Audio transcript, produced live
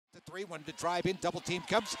three, one to drive in, double team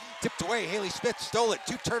comes, tipped away, Haley Smith stole it,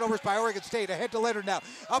 2 turnovers by Oregon State, ahead to Leonard now,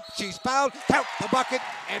 up, she's fouled, count the bucket,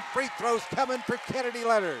 and free throws coming for Kennedy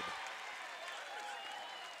Leonard.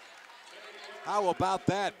 How about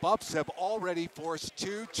that? Buffs have already forced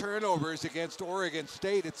 2 turnovers against Oregon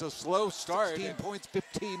State. It's a slow start. 16 points,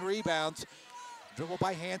 15 rebounds. Dribble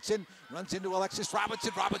by Hanson, runs into Alexis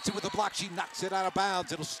Robinson. Robinson with a block, she knocks it out of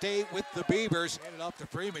bounds. It'll stay with the Beavers. Handed off to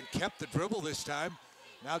Freeman, kept the dribble this time.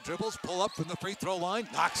 Now dribbles, pull up from the free throw line,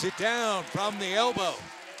 knocks it down from the elbow.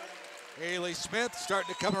 Haley Smith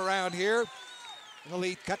starting to come around here. And the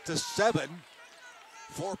lead cut to 7.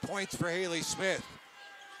 4 points for Haley Smith.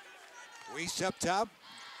 Weiss up top,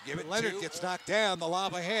 give it Leonard, gets knocked down, the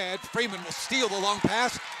lob ahead. Freeman will steal the long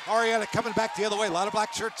pass. Ariana coming back the other way, a lot of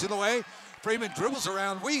black shirts in the way. Freeman dribbles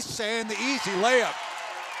around Weiss and the easy layup.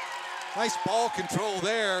 Nice ball control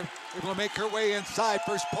there, able to make her way inside.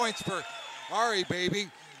 First points for Ari, baby.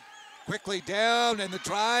 Quickly down and the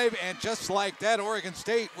drive, and just like that, Oregon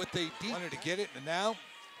State with the deep. Wanted to get it, and now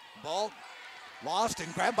ball lost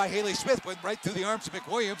and grabbed by Haley Smith, went right through the arms of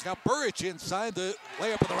McWilliams. Now Burridge inside the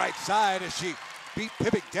layup on the right side as she beat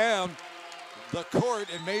Pivik down the court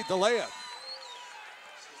and made the layup.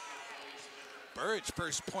 Burridge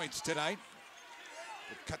first points tonight.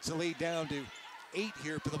 It cuts the lead down to 8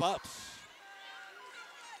 here for the Buffs.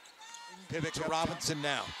 Pivik to Robinson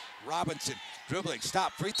now. Robinson dribbling,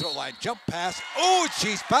 stop, free throw line, jump pass. Oh,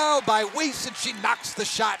 she's fouled by Weiss and she knocks the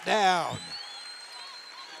shot down.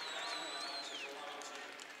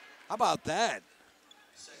 How about that?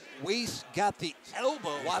 Weiss got the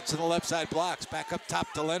elbow. Watson the left side blocks, back up top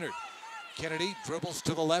to Leonard. Kennedy dribbles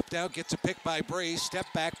to the left now, gets a pick by Brace, step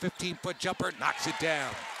back, 15-foot jumper, knocks it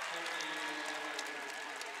down.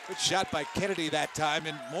 Good shot by Kennedy that time,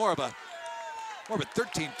 and more of a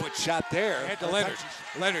 13-foot shot there. Head to Leonard.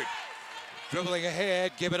 Leonard dribbling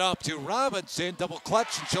ahead, give it up to Robinson, double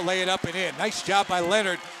clutch, and she'll lay it up and in. Nice job by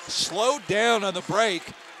Leonard. Slowed down on the break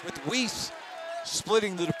with Weiss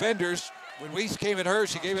splitting the defenders. When Weiss came at her,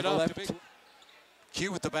 she gave it up to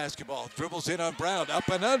Q with the basketball. Dribbles in on Brown, up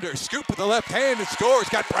and under. Scoop with the left hand and scores.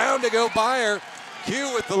 Got Brown to go by her.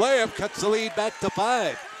 Q with the layup, cuts the lead back to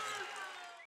 5.